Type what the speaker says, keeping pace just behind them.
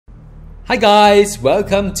Hi guys,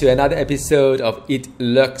 welcome to another episode of It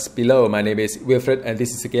Lurks Below. My name is Wilfred and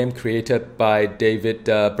this is a game created by David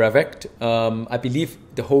Brevik. I believe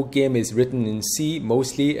the whole game is written in C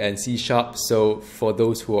mostly and C#, so for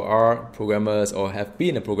those who are programmers or have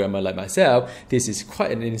been a programmer like myself, this is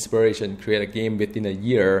quite an inspiration to create a game within a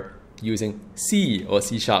year using C or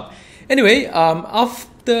C#. Anyway,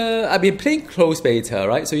 after I've been playing closed beta,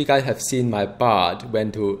 right? So you guys have seen my bard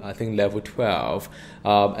went to I think level 12.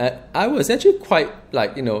 And I was actually quite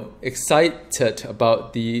excited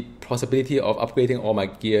about the possibility of upgrading all my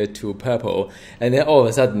gear to purple, and then all of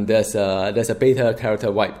a sudden there's a beta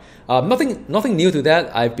character wipe. Nothing new to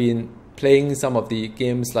that. I've been playing some of the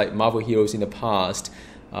games like Marvel Heroes in the past.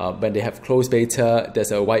 When they have closed beta,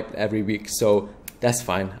 there's a wipe every week, so that's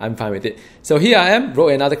fine. I'm fine with it. So here I am, wrote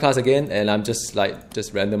another class again, and I'm just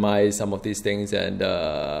randomize some of these things and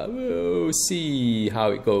we'll see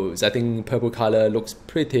how it goes. I think purple color looks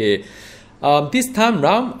pretty. This time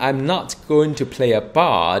round, I'm not going to play a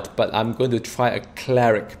bard, but I'm going to try a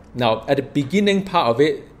cleric. Now, at the beginning part of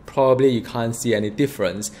it, probably you can't see any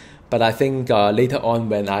difference, but I think later on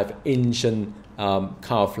when I have ancient kind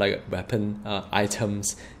of like weapon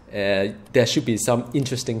items, there should be some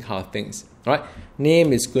interesting kind of things. All right,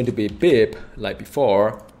 name is going to be Bib, like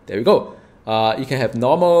before. There we go. You can have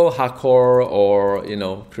normal, hardcore, or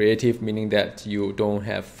creative, meaning that you don't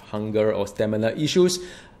have hunger or stamina issues.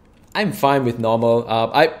 I'm fine with normal.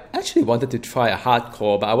 I actually wanted to try a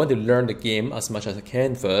hardcore, but I want to learn the game as much as I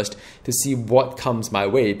can first to see what comes my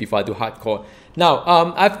way before I do hardcore. Now,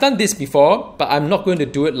 I've done this before, but I'm not going to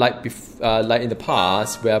do it like in the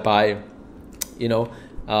past, whereby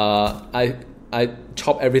I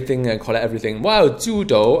chop everything and collect everything. While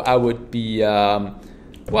judo, I would be but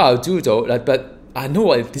I know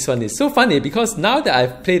what this one is. So funny because now that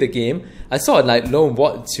I've played the game, I sort of know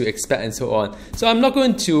what to expect and so on. So I'm not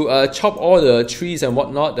going to chop all the trees and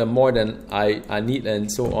whatnot, the more than I need and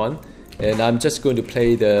so on. And I'm just going to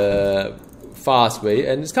play the fast way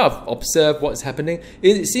and just kind of observe what's happening.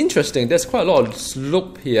 It's interesting. There's quite a lot of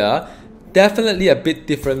slope here. Definitely a bit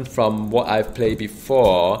different from what I've played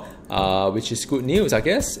before. Which is good news, I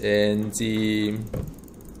guess. And the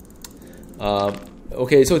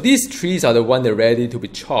okay, so these trees are the one that are ready to be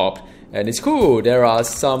chopped, and it's cool. There are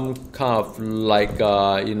some kind of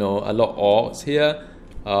a lot of ores here,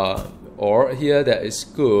 ore here that is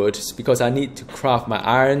good because I need to craft my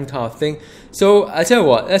iron kind of thing. So I tell you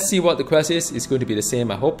what, let's see what the quest is. It's going to be the same,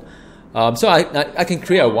 I hope. So I can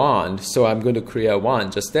create a wand, so I'm going to create a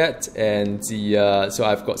wand, just that. And so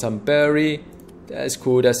I've got some berry. That's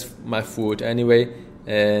cool, that's my food anyway.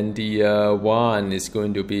 And the one is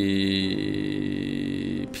going to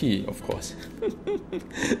be P, of course.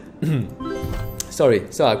 Sorry,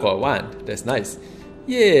 so I got one. That's nice.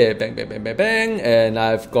 Yeah, bang, bang, bang, bang, bang. And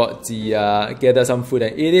I've got the gather some food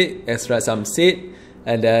and eat it, extract some seed,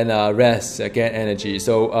 and then rest, get energy.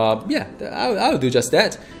 So yeah, I'll do just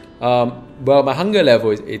that. Well, my hunger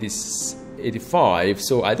level is 85,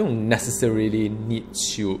 so I don't necessarily need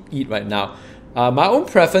to eat right now. My own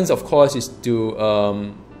preference, of course, is to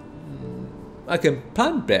I can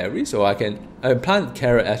plant berries, or I can plant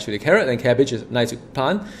carrot. Actually, carrot and cabbage is nice to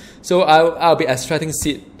plant. So I'll be extracting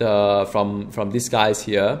seed from these guys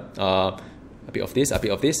here. A bit of this,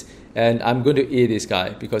 and I'm going to eat this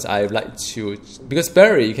guy because I like to. Because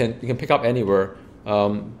berry you can pick up anywhere.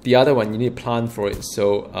 The other one you need to plant for it.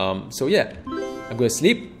 So so yeah, I'm going to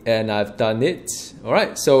sleep, and I've done it. All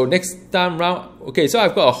right. So next time round, okay. So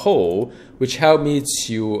I've got a hole which helped me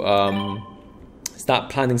to start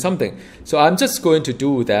planting something. So I'm just going to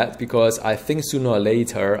do that because I think sooner or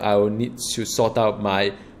later I will need to sort out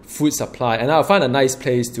my food supply, and I'll find a nice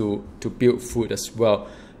place to build food as well.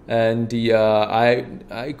 And the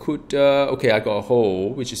I could okay, I got a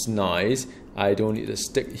hole which is nice. I don't need a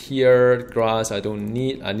stick here. Grass I don't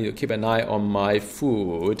need. I need to keep an eye on my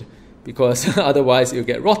food because otherwise it'll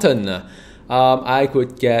get rotten. I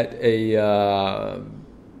could get a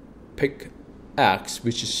pickaxe,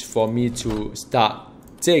 which is for me to start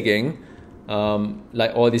digging,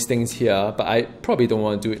 like all these things here, but I probably don't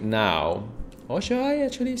want to do it now. Or should I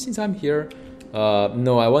actually, since I'm here?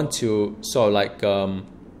 No, I want to sort of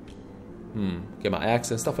get my axe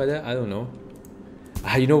and stuff like that. I don't know.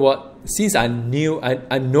 You know what? Since I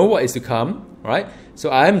know what is to come, right? So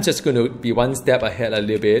I'm just going to be one step ahead a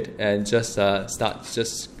little bit and just start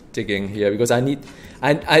digging here because I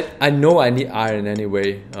know I need iron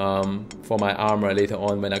anyway for my armor later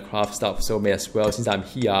on when I craft stuff. So may as well, since I'm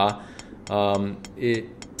here.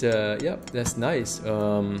 Yep, that's nice.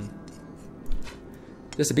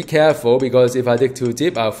 Just be careful because if I dig too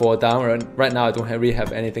deep, I'll fall down. Right now, I don't really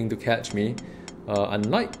have anything to catch me.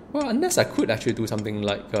 Unless I could actually do something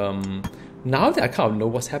like, now that I kind of know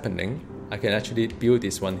what's happening, I can actually build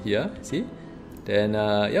this one here, see? Then,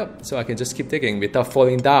 yep, so I can just keep digging without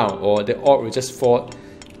falling down, or the orc will just fall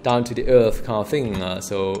down to the earth kind of thing,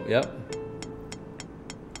 so, yep.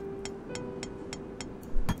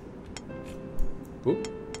 Oop.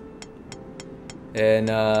 And,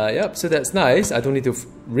 yep, so that's nice. I don't need to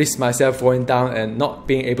risk myself falling down and not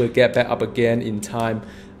being able to get back up again in time.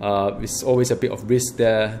 It's always a bit of risk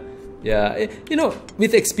there. Yeah, you know,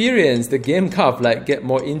 with experience, the game kind of like get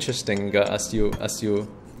more interesting as you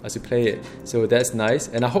play it. So that's nice,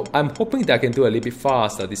 and I'm hoping that I can do a little bit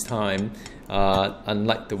faster this time.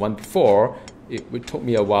 Unlike the one before, it took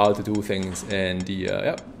me a while to do things, and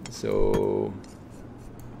yep. So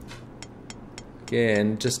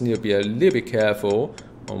again, just need to be a little bit careful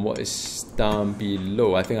on what is down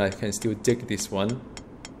below. I think I can still dig this one.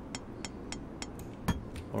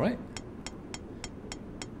 All right.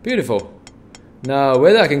 Beautiful. Now,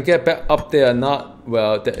 whether I can get back up there or not,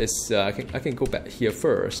 well, that is I can go back here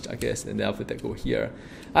first, I guess, and then after that go here.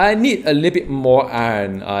 I need a little bit more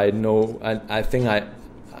iron. I know, I think I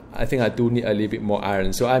do need a little bit more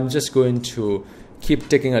iron. So I'm just going to keep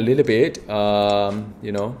digging a little bit.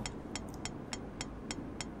 You know.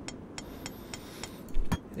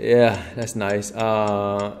 Yeah, that's nice.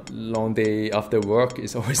 Long day after work,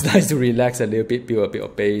 it's always nice to relax a little bit, build a bit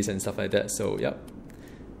of base and stuff like that. So, yep.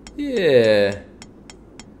 Yeah,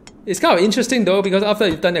 it's kind of interesting though, because after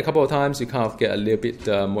you've done it a couple of times, you kind of get a little bit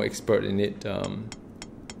more expert in it,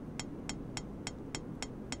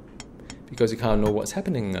 because you kind of know what's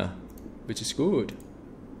happening, which is good.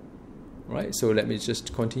 Right, so let me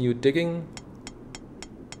just continue digging.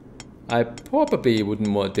 I probably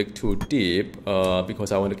wouldn't want to dig too deep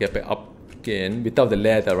because I want to get back up again. Without the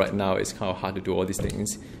ladder right now, it's kind of hard to do all these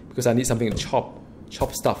things because I need something to chop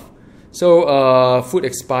stuff. So food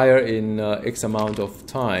expire in X amount of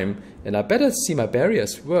time, and I better see my berry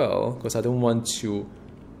as well, because I don't want to, you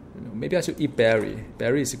know, maybe I should eat berry.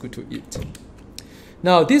 Berry is good to eat.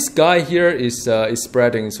 Now this guy here is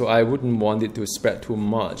spreading, so I wouldn't want it to spread too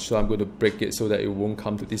much, so I'm going to break it so that it won't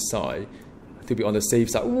come to this side, to be on the safe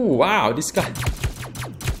side. Ooh, wow, this guy.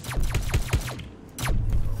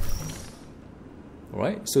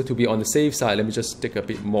 Alright, so to be on the safe side, let me just dig a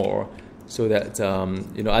bit more, so that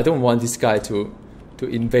you know, I don't want this guy to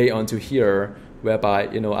invade onto here, whereby,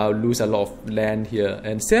 you know, I'll lose a lot of land here.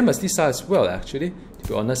 And same as this side as well, actually. To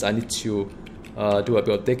be honest, I need to do a bit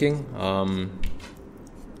of digging.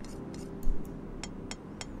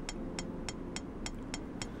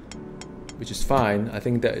 Which is fine. I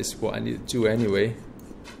think that is what I need to do anyway.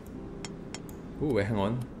 Ooh, wait, hang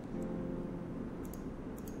on.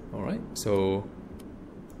 Alright, so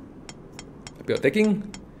a bit of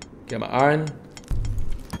digging. Get my iron.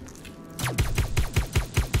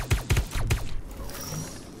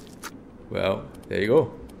 Well, there you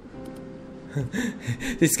go.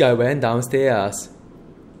 This guy went downstairs.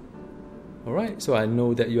 Alright, so I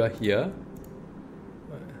know that you are here.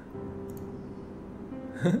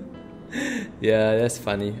 Yeah, that's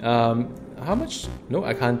funny. How much? No,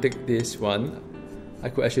 I can't take this one. I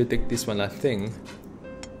could actually take this one, I think.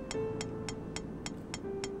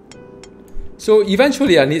 So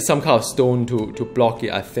eventually I need some kind of stone to block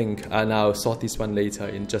it, I think, and I'll sort this one later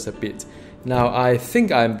in just a bit. Now I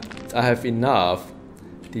think I have enough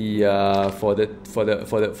for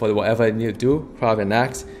the whatever I need to do, craft an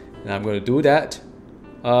axe, and I'm going to do that.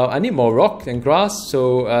 I need more rock and grass,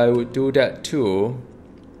 so I would do that too.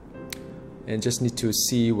 And just need to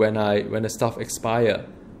see when the stuff expire.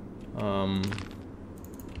 You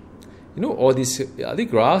know, all these, are they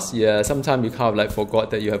grass? Yeah, sometimes you kind of like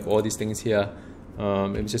forgot that you have all these things here. Let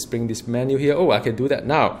me just bring this menu here. Oh, I can do that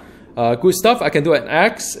now. Good stuff. I can do an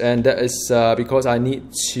axe, and that is because I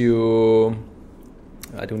need to.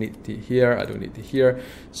 I don't need it here. I don't need it here.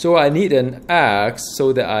 So I need an axe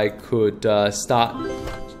so that I could start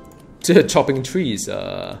chopping trees,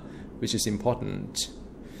 which is important.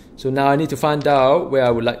 So now I need to find out where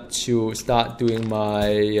I would like to start doing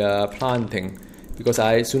my planting, because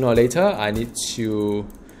sooner or later I need to.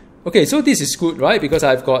 Okay, so this is good, right? Because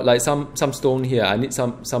I've got like some stone here. I need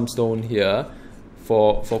some stone here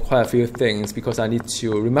for quite a few things, because I need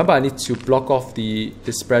to remember I need to block off the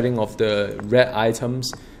spreading of the red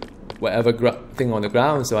items, whatever thing on the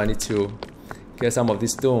ground. So I need to get some of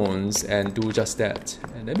these stones and do just that.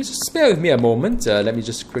 And let me just bear with me a moment. Let me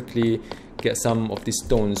just quickly get some of these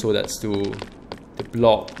stones so that's to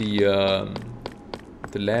block the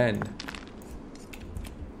land.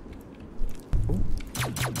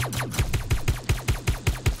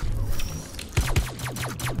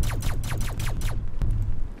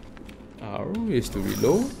 Oh is to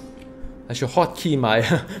reload. I should hotkey my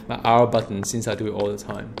my R button since I do it all the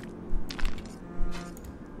time.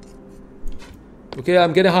 Okay,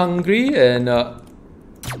 I'm getting hungry and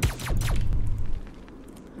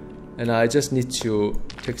I just need to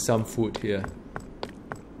take some food here.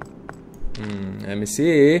 Let me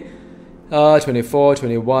see. 24,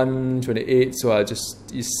 21, 28. So I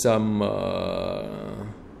just eat some.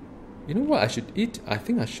 You know what I should eat? I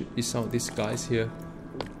think I should eat some of these guys here.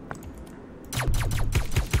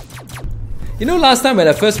 You know, last time when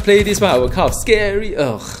I first played this one, I was kind of scary.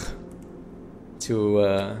 Ugh. To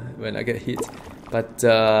when I get hit, but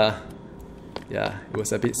yeah, it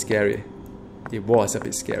was a bit scary. It was a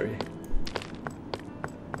bit scary.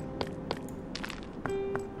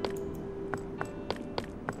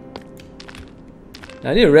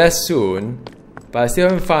 I need to rest soon, but I still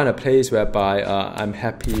haven't found a place whereby I'm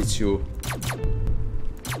happy to.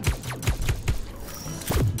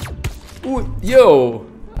 Ooh, yo!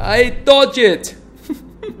 I dodge it!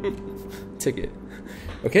 Take it.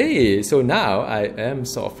 Okay, so now I am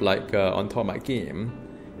sort of like on top of my game,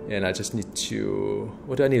 and I just need to.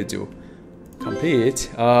 What do I need to do? Complete,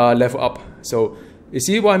 level up. So, you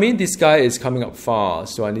see what I mean? This guy is coming up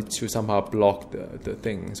fast, so I need to somehow block the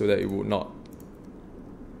thing so that it will not.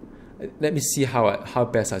 Let me see how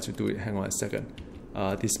best I should do it. Hang on a second.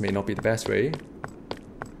 This may not be the best way,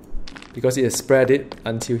 because it has spread it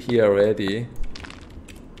until here already.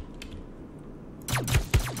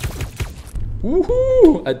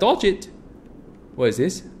 Woohoo! I dodged it. What is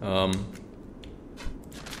this?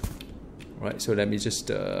 Right. So let me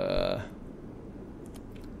just.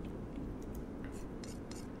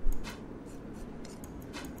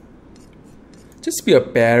 Just be a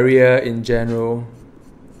barrier in general,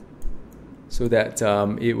 so that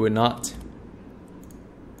it will not.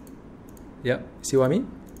 Yep. See what I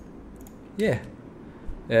mean? Yeah.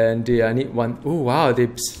 And I need one. Oh wow!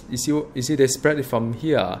 You see they spread it from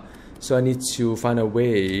here. So I need to find a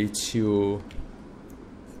way to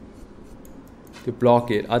block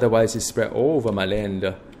it. Otherwise, it's spread all over my land,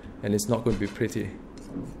 and it's not going to be pretty.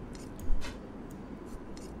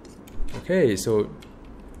 Okay, so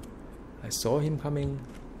I saw him coming.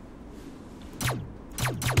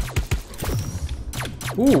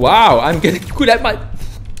 Oh wow! I'm getting good at my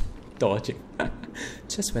dodging.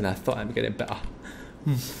 Just when I thought I'm getting better.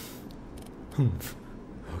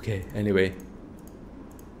 Okay. Anyway.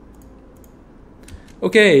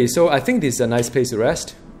 Okay, so I think this is a nice place to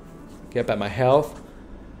rest. Get back my health.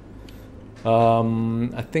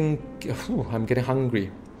 I think I'm getting hungry.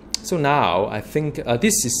 So now I think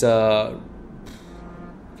this is okay,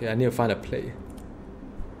 I need to find a play.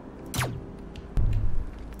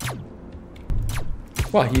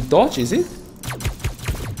 Wow, he dodged, is it?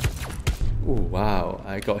 Oh wow,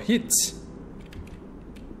 I got hit.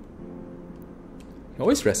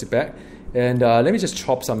 Always rest it back. And let me just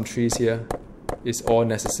chop some trees here. It's all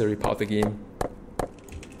necessary part of the game.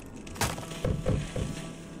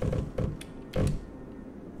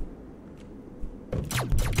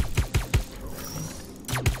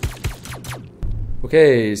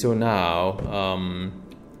 Okay, so now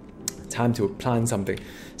time to plant something.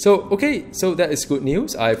 So okay, so that is good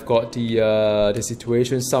news. I've got the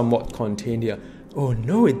situation somewhat contained here. Oh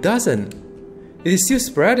no, it doesn't. It is still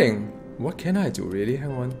spreading. What can I do really?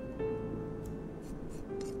 Hang on.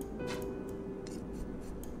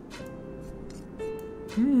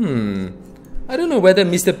 I don't know whether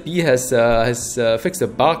Mr. B has fixed a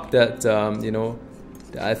bug that you know,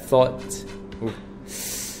 that I thought,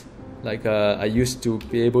 like I used to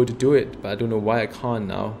be able to do it, but I don't know why I can't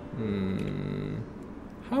now.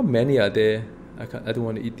 How many are there? I don't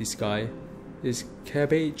want to eat this guy. Is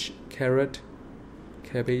cabbage, carrot,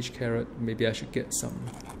 cabbage, carrot. Maybe I should get some.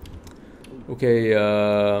 Okay,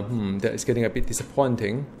 that is getting a bit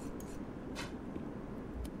disappointing.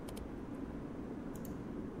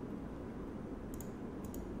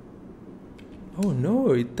 Oh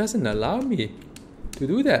no, it doesn't allow me to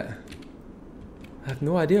do that. I have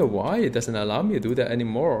no idea why it doesn't allow me to do that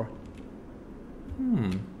anymore.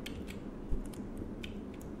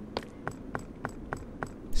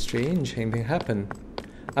 Strange thing happened.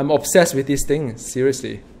 I'm obsessed with these things,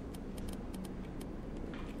 seriously.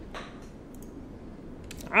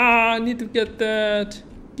 I need to get that.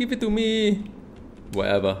 Give it to me.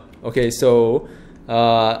 Whatever. Okay, so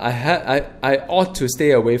I ought to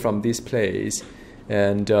stay away from this place,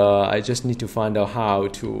 and I just need to find out how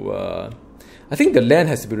to. I think the land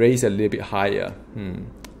has to be raised a little bit higher.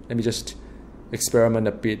 Let me just experiment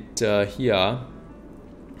a bit here.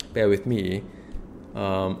 Bear with me.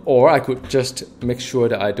 Or I could just make sure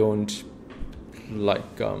that I don't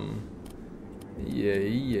like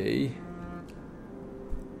yay.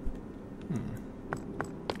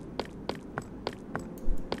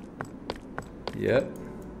 Yep.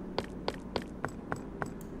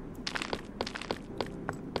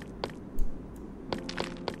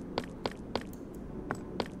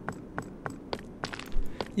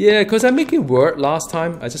 Yeah, because I make it work last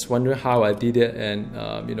time. I just wonder how I did it, and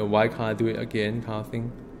you know, why can't I do it again, kind of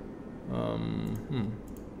thing.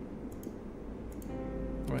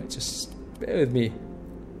 Alright, just bear with me.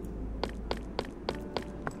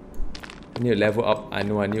 I need to level up. I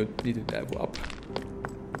know I need to level up.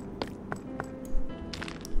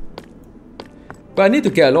 But I need to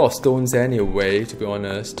get a lot of stones anyway, to be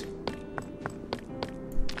honest.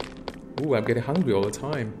 Ooh, I'm getting hungry all the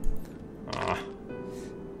time.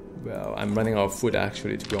 Well, I'm running out of food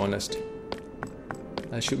actually, to be honest.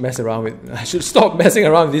 I should mess around with... I should stop messing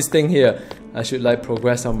around with this thing here. I should like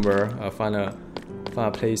progress somewhere, find a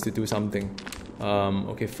place to do something.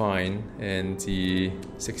 Okay, fine. And the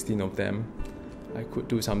 16 of them, I could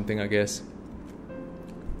do something, I guess.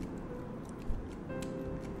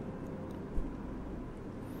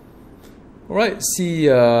 Alright, see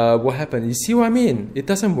what happened. You see what I mean? It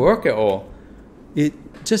doesn't work at all. It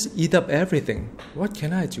just eat up everything. What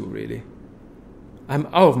can I do, really? I'm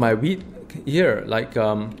out of my wheat here. Like,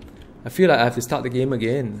 I feel like I have to start the game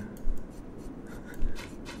again.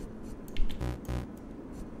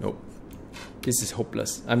 Nope. This is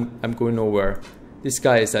hopeless. I'm going nowhere. This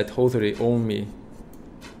guy is like totally own me.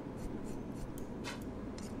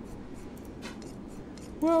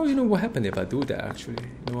 Well, you know what happened if I do that actually?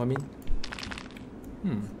 You know what I mean?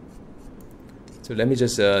 So let me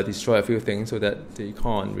just destroy a few things so that they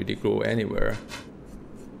can't really grow anywhere.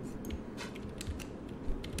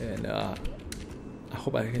 And I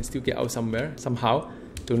hope I can still get out somewhere somehow.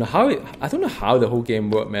 Don't know how I don't know how the whole game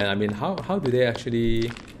works, man. I mean, how do they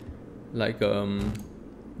actually like how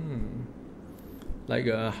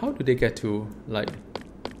do they get to like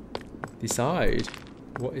decide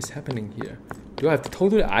what is happening here? Do I have to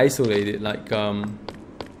totally isolate it like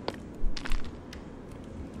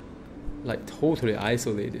totally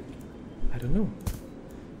isolated? I don't know,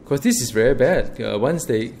 because this is very bad. Once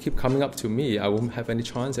they keep coming up to me, I won't have any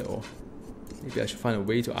chance at all. Maybe I should find a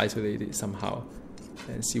way to isolate it somehow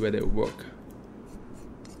and see whether it will work.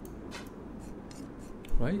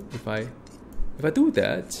 Right? If I do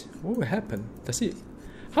that, what will happen?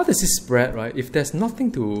 How does it spread, right? If there's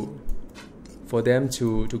nothing for them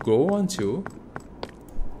to grow onto,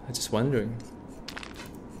 I'm just wondering.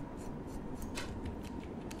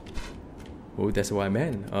 Oh, that's what I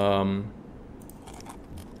meant.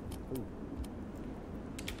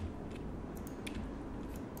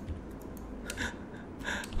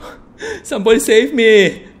 Somebody save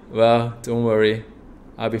me! Well, don't worry.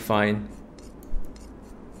 I'll be fine.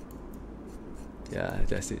 Yeah,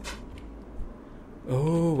 that's it.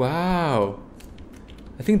 Oh, wow.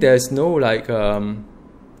 I think there's no like...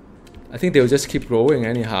 I think they'll just keep growing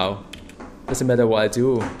anyhow. Doesn't matter what I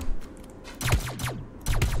do.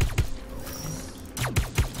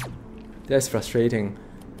 That's frustrating.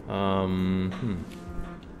 I'm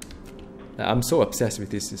so obsessed with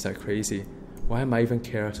this. It's like crazy. Why am I even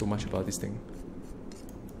care so much about this thing?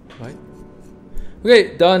 Right?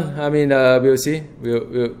 Okay, done. I mean, we'll see.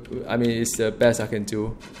 I mean, it's the best I can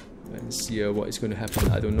do. And see what is going to happen.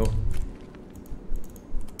 I don't know.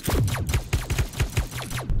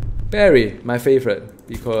 Berry, my favorite,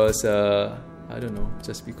 because I don't know,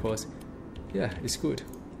 just because. Yeah, it's good.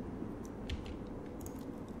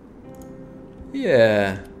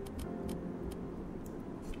 Yeah.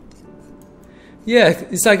 Yeah,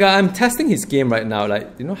 it's like I'm testing his game right now.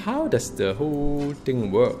 Like, you know, how does the whole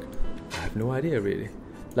thing work? I have no idea really.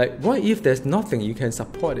 Like, what if there's nothing you can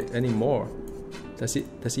support it anymore? Does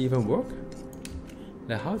it even work?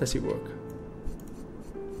 Like, how does it work?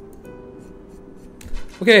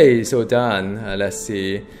 Okay, so done. Let's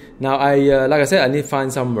see. Now like I said, I need to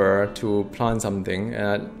find somewhere to plant something,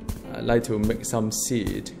 and I'd like to make some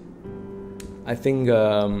seed. I think,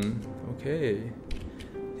 okay.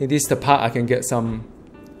 I think this is the part I can get some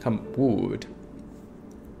wood.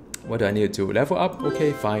 What do I need to do? Level up?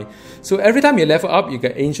 Okay, fine. So every time you level up, you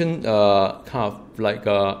get ancient kind of like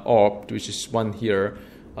orb, which is one here.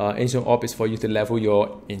 Ancient orb is for you to level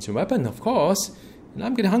your ancient weapon, of course. And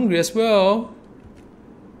I'm getting hungry as well.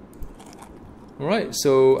 Alright,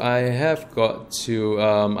 so I have got to,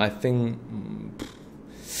 I think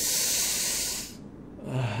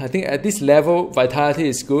at this level, vitality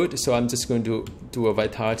is good, so I'm just going to do a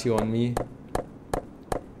vitality on me.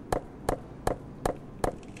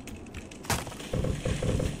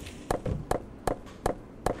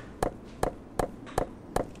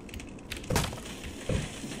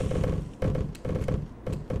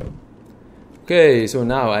 Okay, so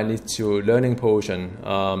now I need to learning potion.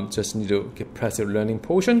 Just need to press the learning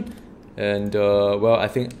potion, and well, I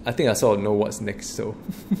think I sort of know what's next. So,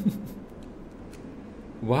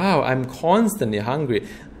 wow, I'm constantly hungry.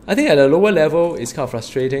 I think at a lower level it's kind of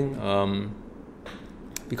frustrating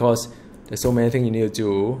because there's so many things you need to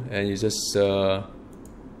do, and you just you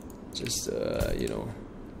know.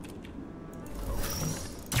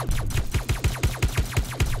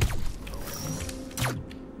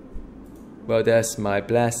 Well, that's my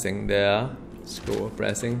blessing there. Scroll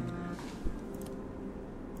blessing.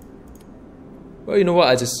 Well, you know what?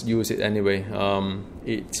 I just use it anyway.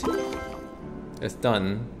 Eat. It's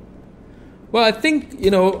done. Well, I think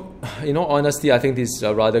in all honesty, I think this is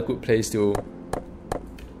a rather good place to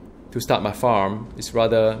start my farm. It's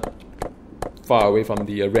rather far away from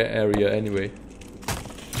the red area anyway.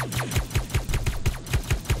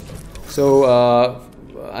 So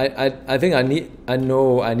I think I need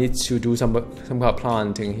to do some kind of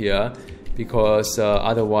planting here, because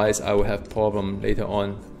otherwise I will have problem later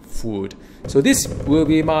on food. So this will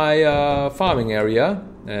be my farming area,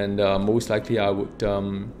 and most likely I would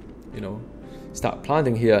start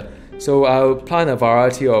planting here. So I'll plant a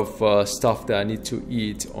variety of stuff that I need to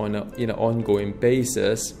eat on an ongoing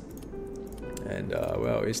basis, and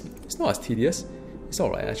well, it's not as tedious. It's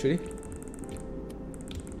all right actually.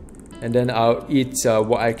 And then I'll eat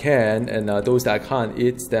what I can, and those that I can't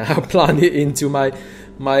eat, then I'll plant it into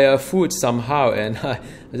my food somehow, and I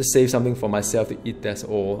just save something for myself to eat. That's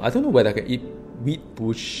all. I don't know whether I can eat wheat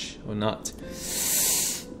bush or not,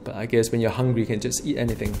 but I guess when you're hungry, you can just eat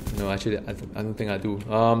anything. No, actually, I don't think I do.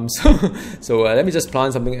 So let me just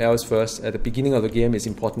plant something else first. At the beginning of the game, it's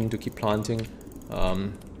important to keep planting.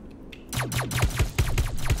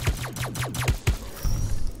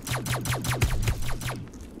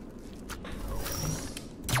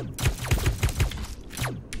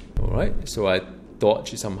 Alright, so I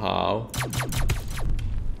dodge it somehow.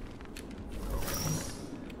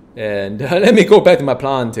 And let me go back to my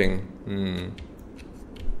planting.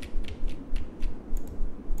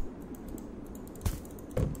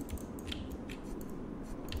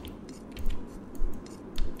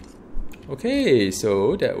 Okay,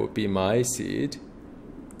 so that would be my seed.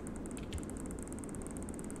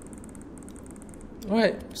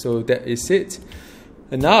 Alright, so that is it.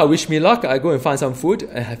 And now, wish me luck, I go and find some food.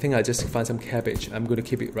 I think I just find some cabbage. I'm going to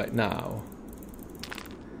keep it right now.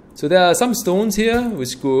 So there are some stones here, which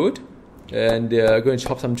is good. And they're going to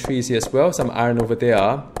chop some trees here as well. Some iron over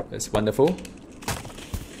there. That's wonderful.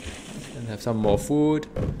 And have some more food.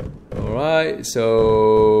 Alright,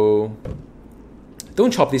 so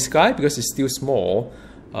don't chop this guy because it's still small.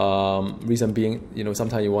 Reason being,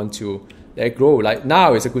 sometimes you want to let it grow. Like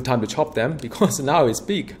now is a good time to chop them because now it's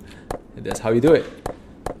big. And that's how you do it.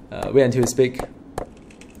 Wait until it's big.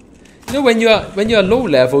 When you're low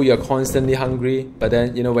level, you're constantly hungry. But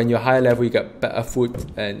then when you're high level, you get better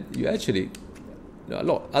food, and you actually a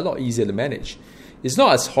lot easier to manage. It's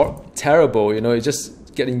not as terrible, It's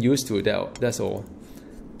just getting used to it. That's all.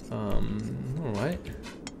 All right.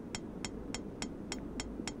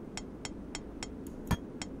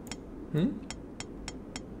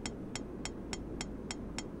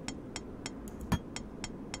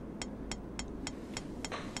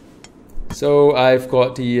 So I've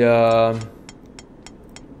got I've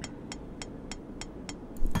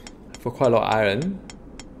got quite a lot of iron.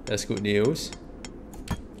 That's good news.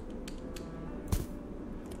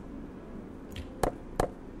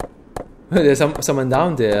 There's someone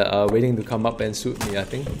down there waiting to come up and shoot me, I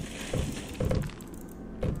think.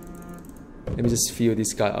 Let me just fill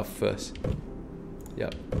this guy up first.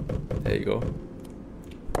 Yep, there you go.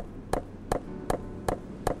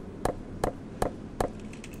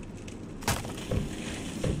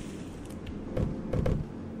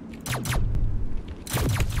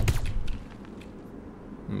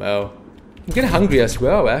 Well, I'm getting hungry as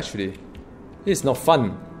well, actually. It's not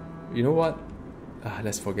fun. You know what?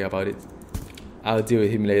 Let's forget about it. I'll deal with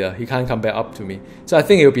him later. He can't come back up to me. So I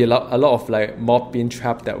think it'll be a lot of like mob being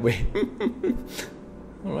trapped that way.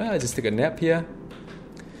 Alright, I'll just take a nap here.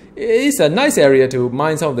 It's a nice area to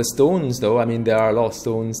mine some of the stones though. I mean, there are a lot of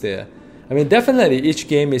stones there. I mean, definitely each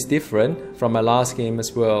game is different from my last game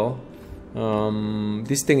as well.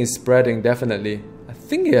 This thing is spreading, definitely. I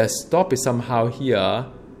think it has stopped it somehow here.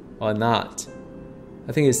 Or not.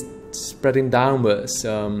 I think it's spreading downwards.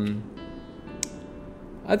 I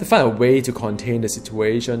have to find a way to contain the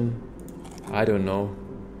situation. I don't know.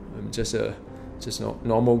 I'm just a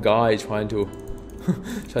normal guy trying to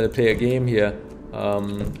play a game here.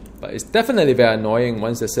 But it's definitely very annoying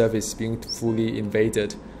once the server is being fully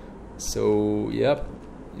invaded. So yep,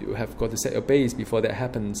 you have got to set your base before that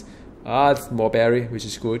happens. More berry, which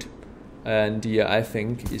is good. And I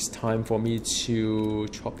think it's time for me to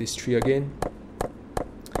chop this tree again.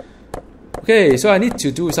 Okay, so I need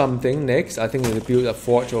to do something next. I think we'll build a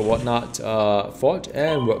forge or whatnot. Forge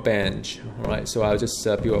and workbench. Alright, so I'll just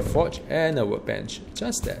build a forge and a workbench.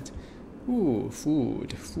 Just that. Ooh,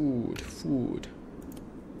 food.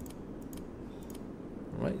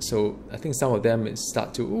 Alright, so I think some of them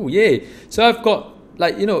start to, ooh, yay! So I've got,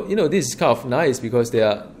 like, you know, this is kind of nice because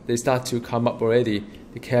they start to come up already.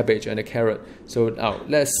 The cabbage and the carrot. So now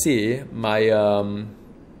let's see my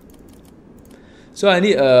so I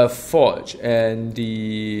need a forge and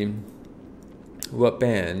the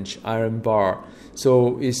workbench, iron bar.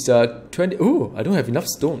 So it's 20. Ooh, I don't have enough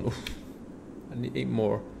stone. Ooh, I need 8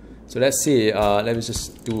 more. So let's see. Let me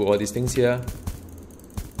just do all these things here.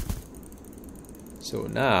 So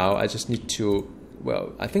now I just need to,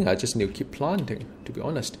 well, I think I just need to keep planting, to be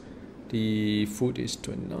honest. The food is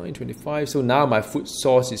 29, 25. So now my food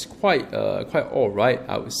source is quite alright,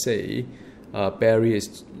 I would say. Berry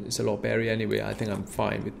is a lot of berry anyway. I think I'm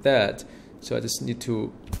fine with that. So I just need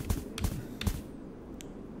to.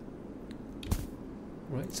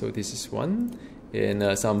 Right. So this is one,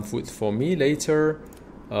 and some food for me later.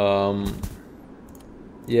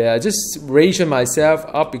 Yeah, just ration myself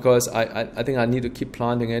up because I think I need to keep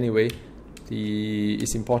planting anyway.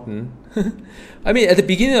 It's important. I mean, at the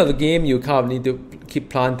beginning of the game, you kind of need to keep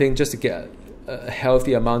planting just to get a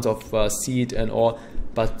healthy amount of seed and all.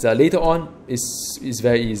 But later on, it's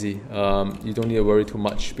very easy. You don't need to worry too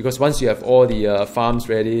much because once you have all the farms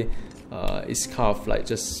ready, it's kind of like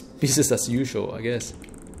just business as usual, I guess.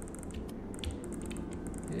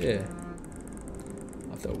 Yeah.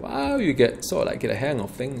 After a while, you get a hang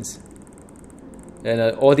of things, and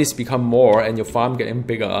all this become more, and your farm getting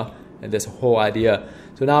bigger. And that's the whole idea.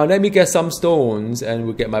 So now let me get some stones and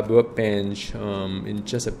we'll get my workbench in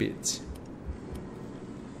just a bit.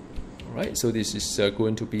 Alright, so this is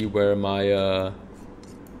going to be where my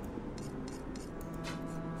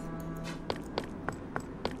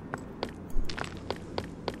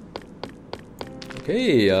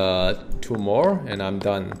okay, 2 more and I'm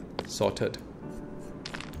done. Sorted.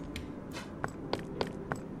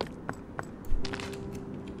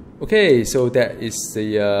 Okay, so that is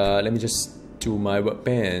the, let me just do my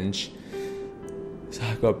workbench. So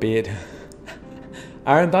I got a bed.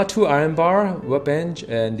 Iron bar, 2 iron bar, workbench,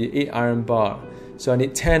 and the 8 iron bar. So I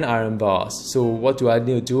need 10 iron bars. So what do I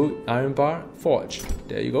need to do? Iron bar, forge.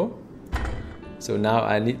 There you go. So now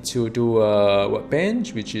I need to do a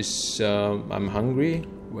workbench, which is, I'm hungry.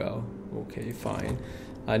 Well, okay, fine.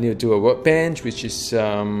 I need to do a workbench, which is 2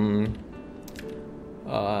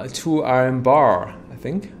 iron bar, I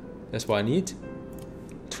think. That's what I need.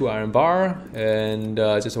 2 iron bar and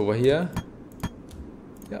just over here.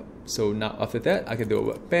 Yep. So now after that, I can do a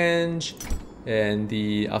workbench, and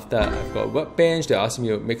after I've got a workbench, they're asking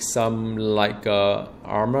me to make some like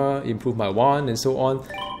armor, improve my wand, and so on.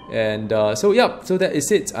 And so yeah, so that is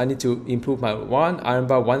it. I need to improve my one iron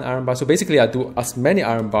bar. So basically, I do as many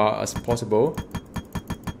iron bar as possible.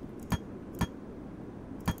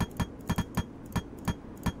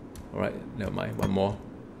 All right, never mind. One more.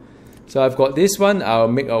 So I've got this one. I'll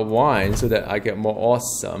make a wine so that I get more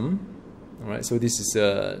awesome. All right. So this is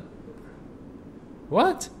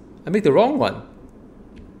what? I made the wrong one.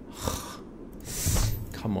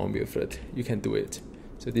 Come on, Wilfred. You can do it.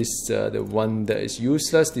 So this is the one that is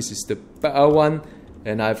useless. This is the better one,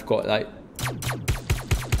 and I've got like,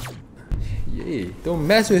 yay! Don't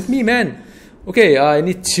mess with me, man. Okay, I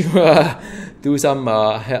need to do some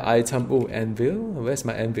item. Oh, anvil. Where's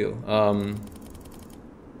my anvil?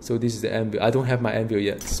 So this is the anvil. I don't have my anvil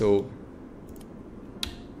yet. So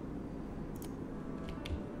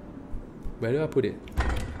where do I put it?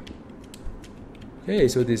 Okay,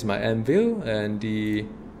 so this is my anvil, and the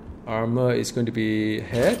armor is going to be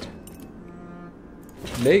head,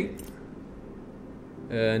 leg,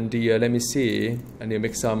 and the let me see. I need to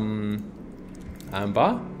make some iron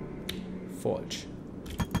bar, forge.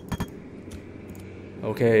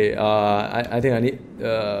 Okay, I think I need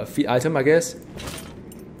feed item, I guess.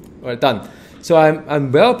 Alright, done. So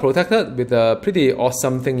I'm well protected with a pretty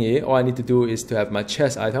awesome thingy. All I need to do is to have my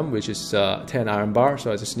chest item, which is 10 iron bar.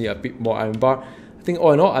 So I just need a bit more iron bar. I think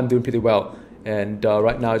all in all, I'm doing pretty well. And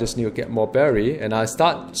right now, I just need to get more berry. And I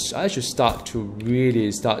should start to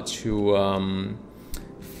really form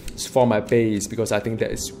my base, because I think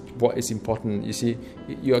that is what is important. You see,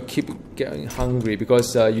 you keep getting hungry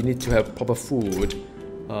because you need to have proper food.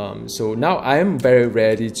 So now I am very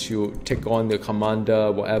ready to take on the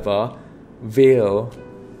commander, whatever, veil.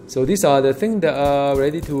 So these are the things that are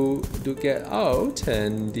ready to get out,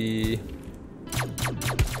 and the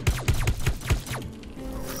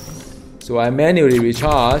So I manually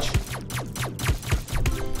recharge.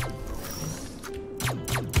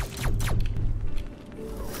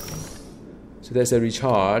 So there's a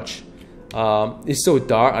recharge. It's so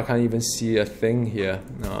dark I can't even see a thing here.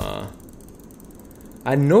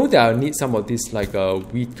 I know that I need some of this like a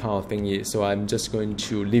wheat kind of thingy, so I'm just going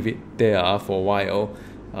to leave it there for a while.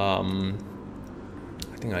 I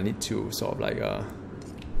think I need to sort of like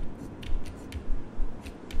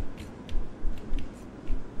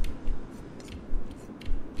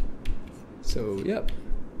so yep.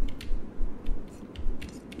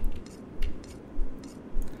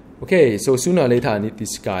 Okay, so sooner or later I need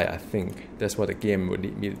this guy. I think that's what the game would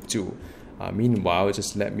need me to do. Meanwhile,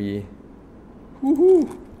 just let me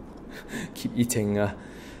keep eating.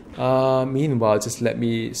 Meanwhile, just let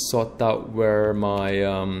me sort out where my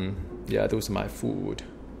yeah, those are my food.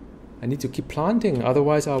 I need to keep planting,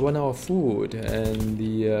 otherwise I'll run out of food. And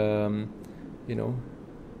the you know,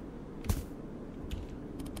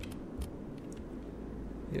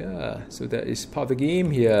 yeah, so that is part of the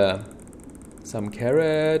game here. Some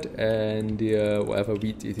carrot and whatever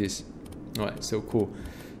wheat it is. Alright, so cool.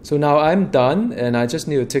 So now I'm done, and I just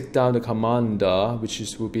need to take down the commander, which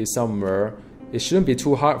will be somewhere. It shouldn't be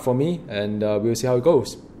too hard for me, and we'll see how it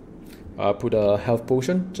goes. I'll put a health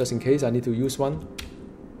potion just in case I need to use one.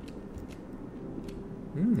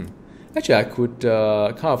 Actually, I could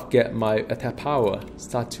kind of get my attack power,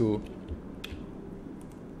 start to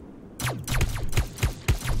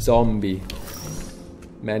zombie.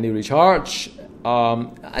 Manual recharge.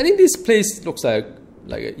 I think this place looks like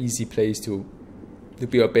an easy place to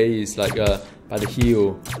build a base, like by the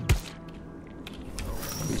hill.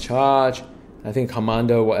 Recharge. I think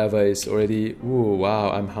commander whatever is already. Ooh,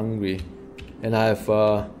 wow! I'm hungry, and I have.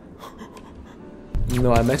 No,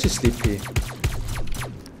 I'm actually sleepy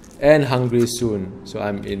and hungry soon, so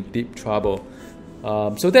I'm in deep trouble.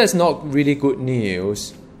 So that's not really good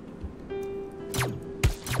news.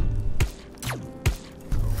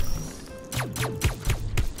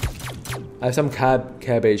 I have some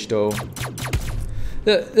cabbage though.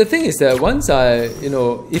 The thing is that once I,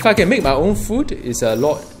 if I can make my own food, it's a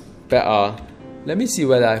lot better. Let me see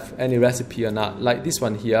whether I have any recipe or not. Like this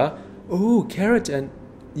one here. Oh, carrot and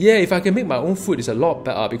yeah, if I can make my own food, it's a lot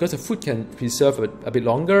better because the food can preserve a bit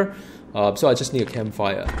longer. So I just need a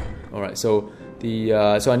campfire. All right, so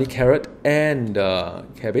so I need carrot and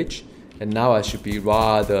cabbage. And now I should be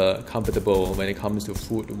rather comfortable when it comes to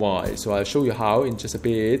food-wise. So I'll show you how in just a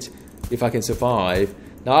bit, if I can survive.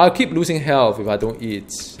 Now I'll keep losing health if I don't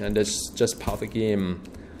eat, and that's just part of the game.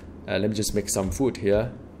 Let me just make some food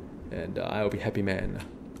here, and I'll be happy man.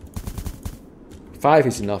 5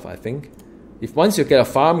 is enough, I think. If once you get a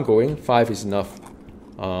farm going, 5 is enough.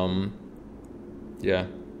 Yeah,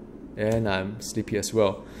 and I'm sleepy as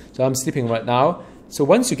well. So I'm sleeping right now. So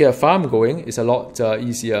once you get a farm going, it's a lot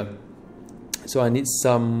easier. So I need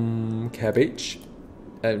some cabbage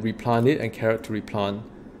and replant it, and carrot to replant.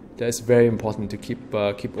 That's very important to keep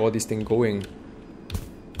all this thing going.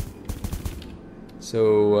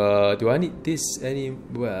 So do I need this any?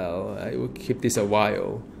 Well, I will keep this a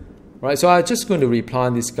while. Right, so I'm just going to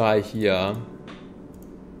replant this guy here.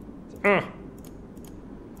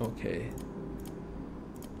 Okay.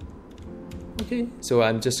 Okay, so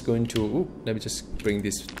I'm just going to, let me just bring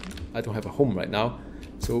this. I don't have a home right now.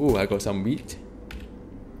 So I got some wheat.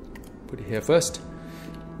 Put it here first.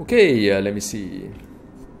 Okay, let me see.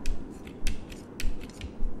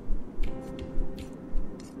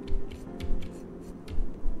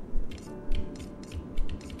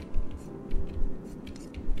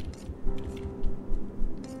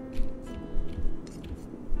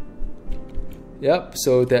 Yep,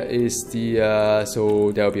 so that is the,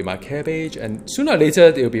 so there will be my cabbage, and sooner or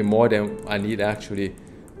later there will be more than I need actually.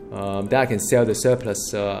 Then I can sell the surplus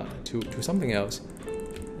to something else.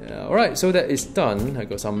 Alright, so that is done. I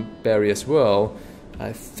got some berry as well.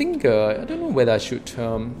 I think, I don't know whether I should,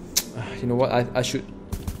 you know what, I should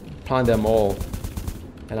plant them all.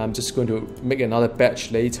 And I'm just going to make another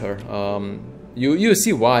batch later. You'll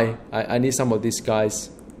see why I need some of these guys.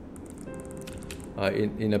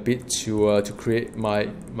 In a bit to create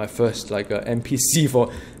my first like NPC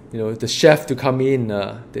for the chef to come in.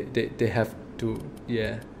 They have to,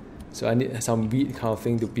 yeah. So I need some wheat kind of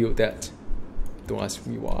thing to build that. Don't ask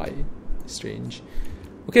me why. Strange.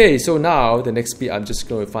 Okay, so now the next bit I'm just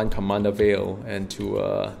going to find Commander Vale and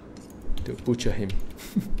to butcher him.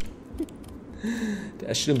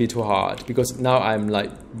 That shouldn't be too hard because now I'm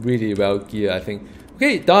like really well geared, I think.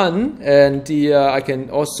 Okay, done, and I can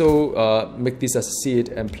also make this as a seed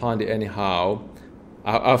and plant it anyhow.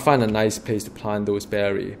 I'll find a nice place to plant those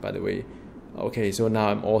berries, by the way. Okay, so now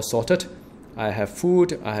I'm all sorted. I have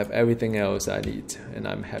food, I have everything else I need, and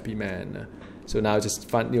I'm happy man. So now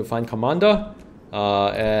just need to find commander,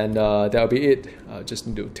 and that'll be it. I just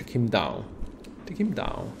need to take him down. Take him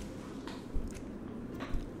down.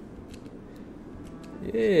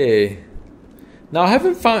 Yay. Now I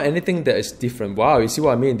haven't found anything that is different. Wow, you see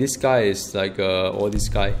what I mean? This guy is like, or this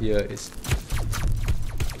guy here is...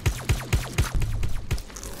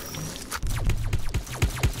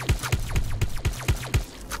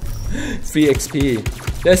 free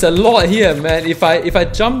XP. There's a lot here, man. If I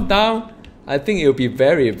jump down, I think it'll be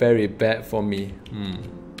very, very bad for me.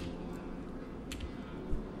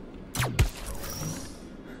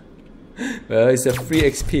 Well, it's a free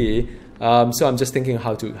XP. So I'm just thinking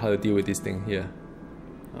how to deal with this thing here.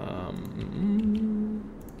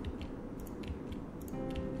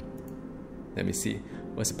 Let me see.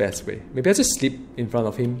 What's the best way? Maybe I just sleep in front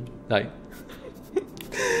of him. Like,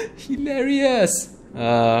 hilarious.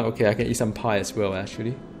 Okay, I can eat some pie as well,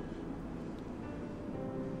 actually.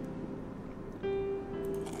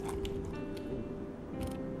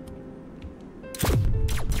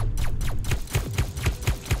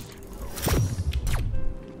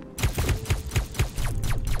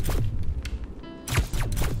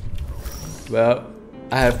 Well,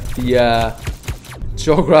 I have the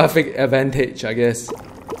geographic advantage, I guess.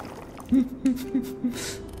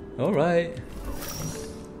 All right.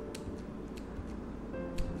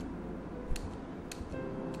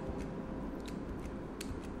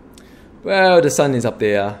 Well, the sun is up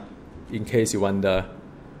there, in case you wonder.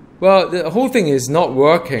 Well, the whole thing is not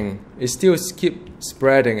working. It still keeps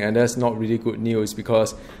spreading, and that's not really good news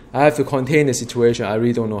because I have to contain the situation. I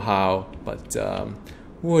really don't know how, but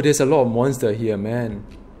whoa, there's a lot of monster here, man.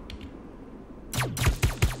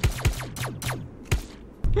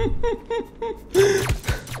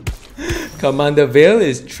 Commander Vale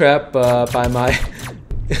is trapped by my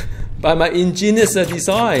by my ingenious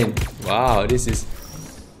design. Wow, this is...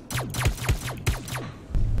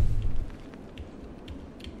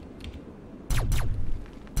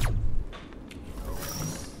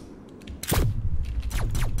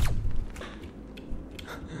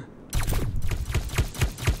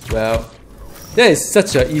 Well, that is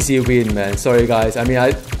such an easy win, man. Sorry, guys. I mean,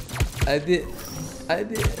 I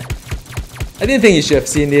didn't think you should have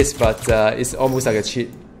seen this, but it's almost like a cheat.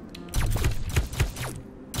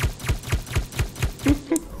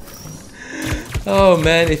 Oh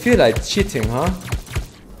man, it feels like cheating, huh?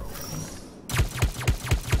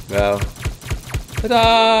 Well,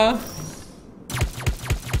 ta-da!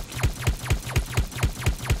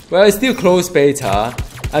 Well, it's still closed beta.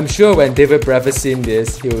 I'm sure when David Brevik seen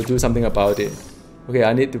this, he will do something about it. Okay,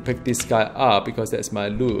 I need to pick this guy up because that's my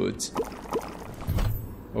loot.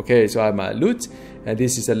 Okay, so I have my loot, and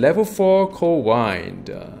this is a level 4 cold wine.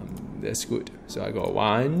 That's good. So I got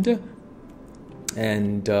wine,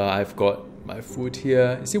 and I've got my food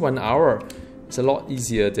here. You see, 1 hour. It's a lot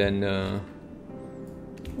easier than...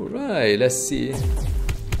 Alright, let's see.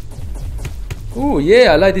 Oh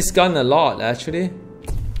yeah, I like this gun a lot, actually.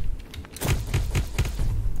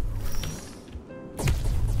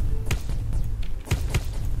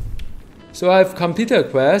 So I've completed a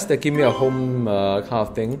quest that give me a home kind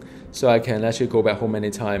of thing, so I can actually go back home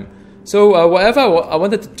anytime. So whatever I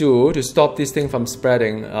wanted to do to stop this thing from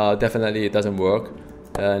spreading, definitely it doesn't work.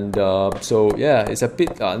 And so yeah, it's a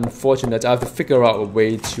bit unfortunate. I have to figure out a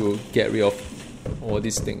way to get rid of all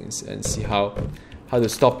these things and see how to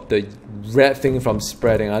stop the red thing from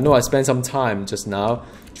spreading. I know I spent some time just now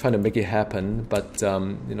trying to make it happen, but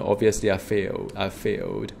you know, obviously I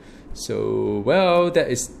failed. So, well, that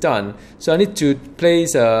is done. So I need to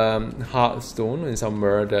place a hearthstone in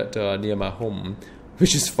somewhere that near my home,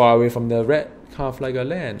 which is far away from the red kind of like a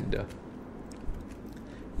land.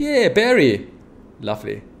 Yeah, berry.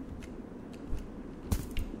 Lovely.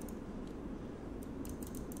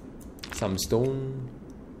 Some stone.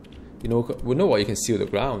 You know, we know what you can seal the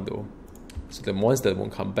ground though, so the monster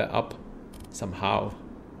won't come back up somehow.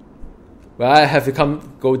 Well, I have to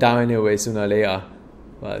go down anyway sooner or later.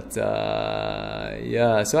 But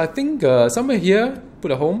yeah, so I think somewhere here,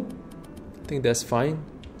 put a home. I think that's fine.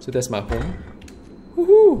 So that's my home.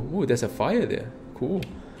 Woohoo! Ooh, there's a fire there. Cool.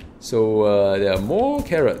 So there are more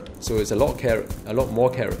carrot. So it's a lot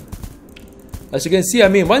more carrot. As you can see, I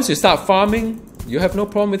mean, once you start farming, you have no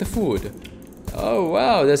problem with the food. Oh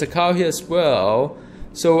wow, there's a cow here as well.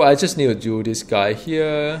 So I just need to do this guy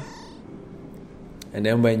here. And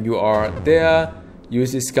then when you are there,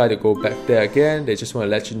 use this guy to go back there again. They just want to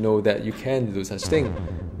let you know that you can do such thing.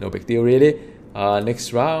 No big deal really.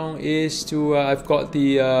 Next round is to I've got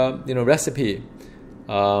the you know, recipe.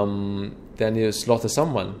 Then you slaughter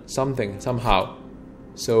someone, something, somehow.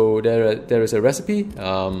 So there is a recipe.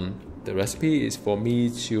 The recipe is for me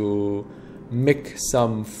to make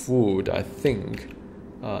some food, I think.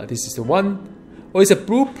 This is the one. Oh, it's a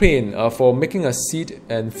blueprint for making a seed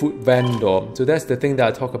and food vendor. So that's the thing that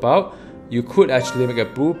I talk about. You could actually make a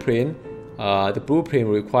blueprint. The blueprint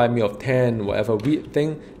will require me of 10 whatever wheat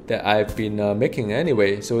thing that I've been making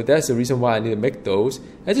anyway. So that's the reason why I need to make those.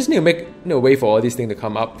 I just need to make, wait for all these things to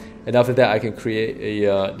come up, and after that I can create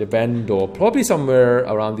the vendor probably somewhere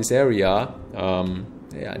around this area.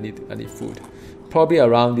 Yeah, I need food. Probably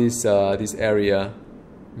around this area,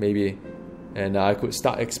 maybe. And I could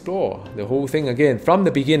start explore the whole thing again from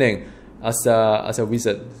the beginning as a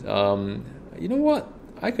wizard. You know what?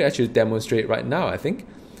 I could actually demonstrate right now, I think.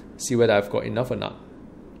 See whether I've got enough or not.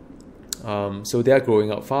 So they're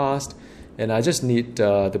growing up fast, and I just need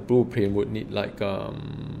the blueprint would need like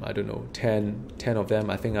I don't know, 10 of them.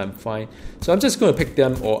 I think I'm fine. So I'm just going to pick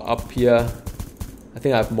them all up here. I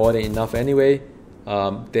think I have more than enough anyway.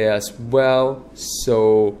 There as well.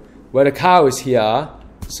 So where the cow is here,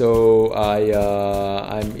 so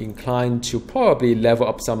I'm inclined to probably level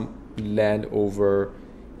up some land over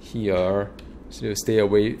here, so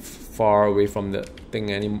stay far away from the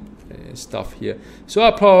thing any stuff here. So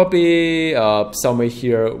I probably somewhere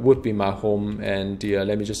here would be my home, and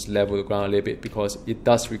let me just level the ground a little bit because it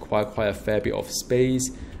does require quite a fair bit of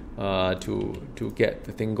space to get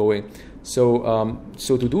the thing going. So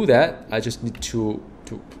so to do that, I just need to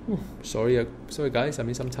sorry guys, I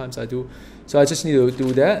mean sometimes I do. So I just need to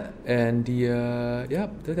do that, and yeah,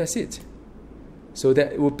 that's it. So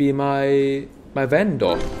that would be my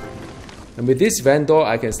vendor. And with this vendor,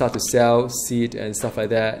 I can start to sell seed and stuff like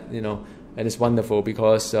that, and it's wonderful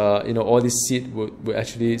because, all this seed will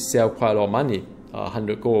actually sell quite a lot of money,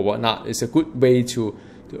 100 gold or whatnot. It's a good way to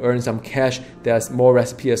earn some cash. There's more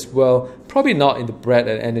recipe as well. Probably not in the bread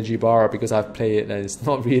and energy bar because I've played it and it's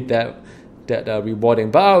not really that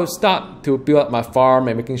rewarding. But I'll start to build up my farm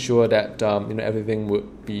and making sure that everything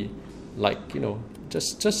would be like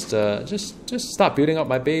just start building up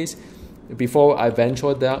my base before I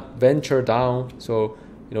venture down. So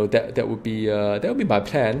that would be my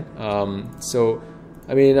plan. So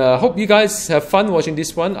I mean, hope you guys have fun watching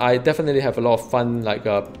this one. I definitely have a lot of fun like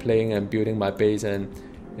playing and building my base, and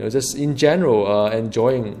just in general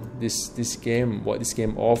enjoying this game, what this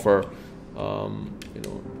game offer.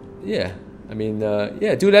 Yeah, I mean,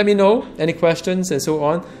 yeah, do let me know any questions and so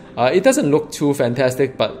on. It doesn't look too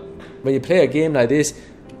fantastic, but when you play a game like this,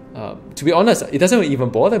 to be honest, it doesn't even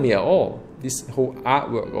bother me at all. This whole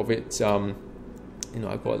artwork of it,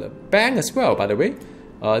 I got a bang as well, by the way.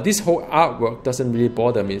 This whole artwork doesn't really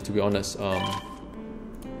bother me, to be honest.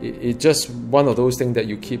 It's just one of those things that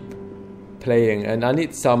you keep playing, and I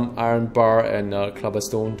need some iron bar and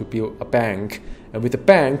cobblestone to build a bank, and with the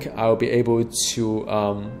bank I'll be able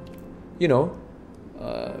to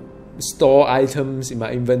store items in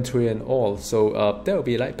my inventory and all. So that will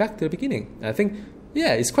be like back to the beginning. I think,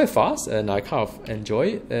 yeah, it's quite fast and I kind of enjoy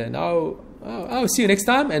it, and I'll see you next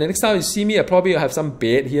time. And the next time you see me, I probably have some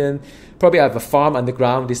bed here, and probably I have a farm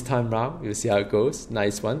underground this time round. You'll see how it goes.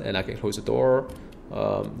 Nice one. And I can close the door.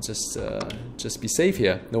 Just be safe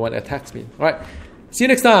here. No one attacks me. All right. See you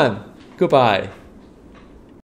next time. Goodbye.